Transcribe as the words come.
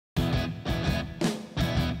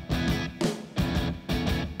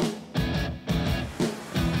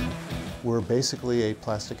We're basically a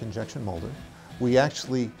plastic injection molder. We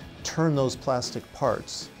actually turn those plastic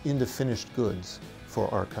parts into finished goods for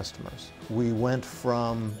our customers. We went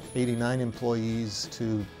from 89 employees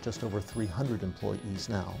to just over 300 employees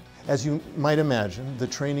now. As you might imagine, the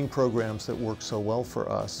training programs that worked so well for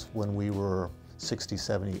us when we were 60,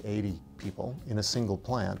 70, 80 people in a single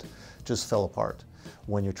plant just fell apart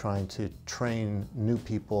when you're trying to train new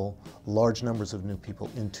people, large numbers of new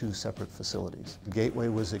people, in two separate facilities. Gateway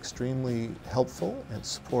was extremely helpful and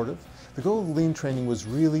supportive. The goal of lean training was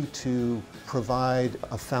really to provide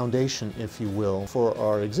a foundation, if you will, for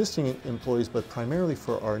our existing employees, but primarily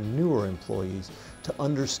for our newer employees to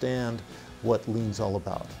understand what lean's all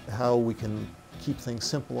about, how we can keep things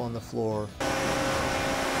simple on the floor.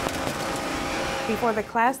 Before the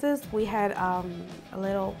classes, we had a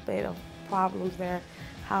little bit of problems there,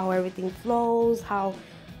 how everything flows, how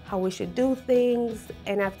we should do things.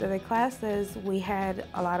 And after the classes, we had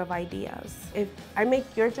a lot of ideas. If I make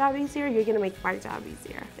your job easier, you're gonna make my job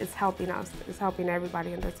easier. It's helping us, it's helping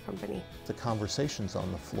everybody in this company. The conversations on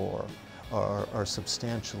the floor are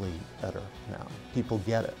substantially better now. People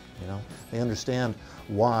get it, you know? They understand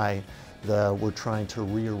why we're trying to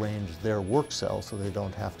rearrange their work cell so they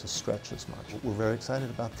don't have to stretch as much. We're very excited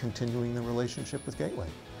about continuing the relationship with Gateway.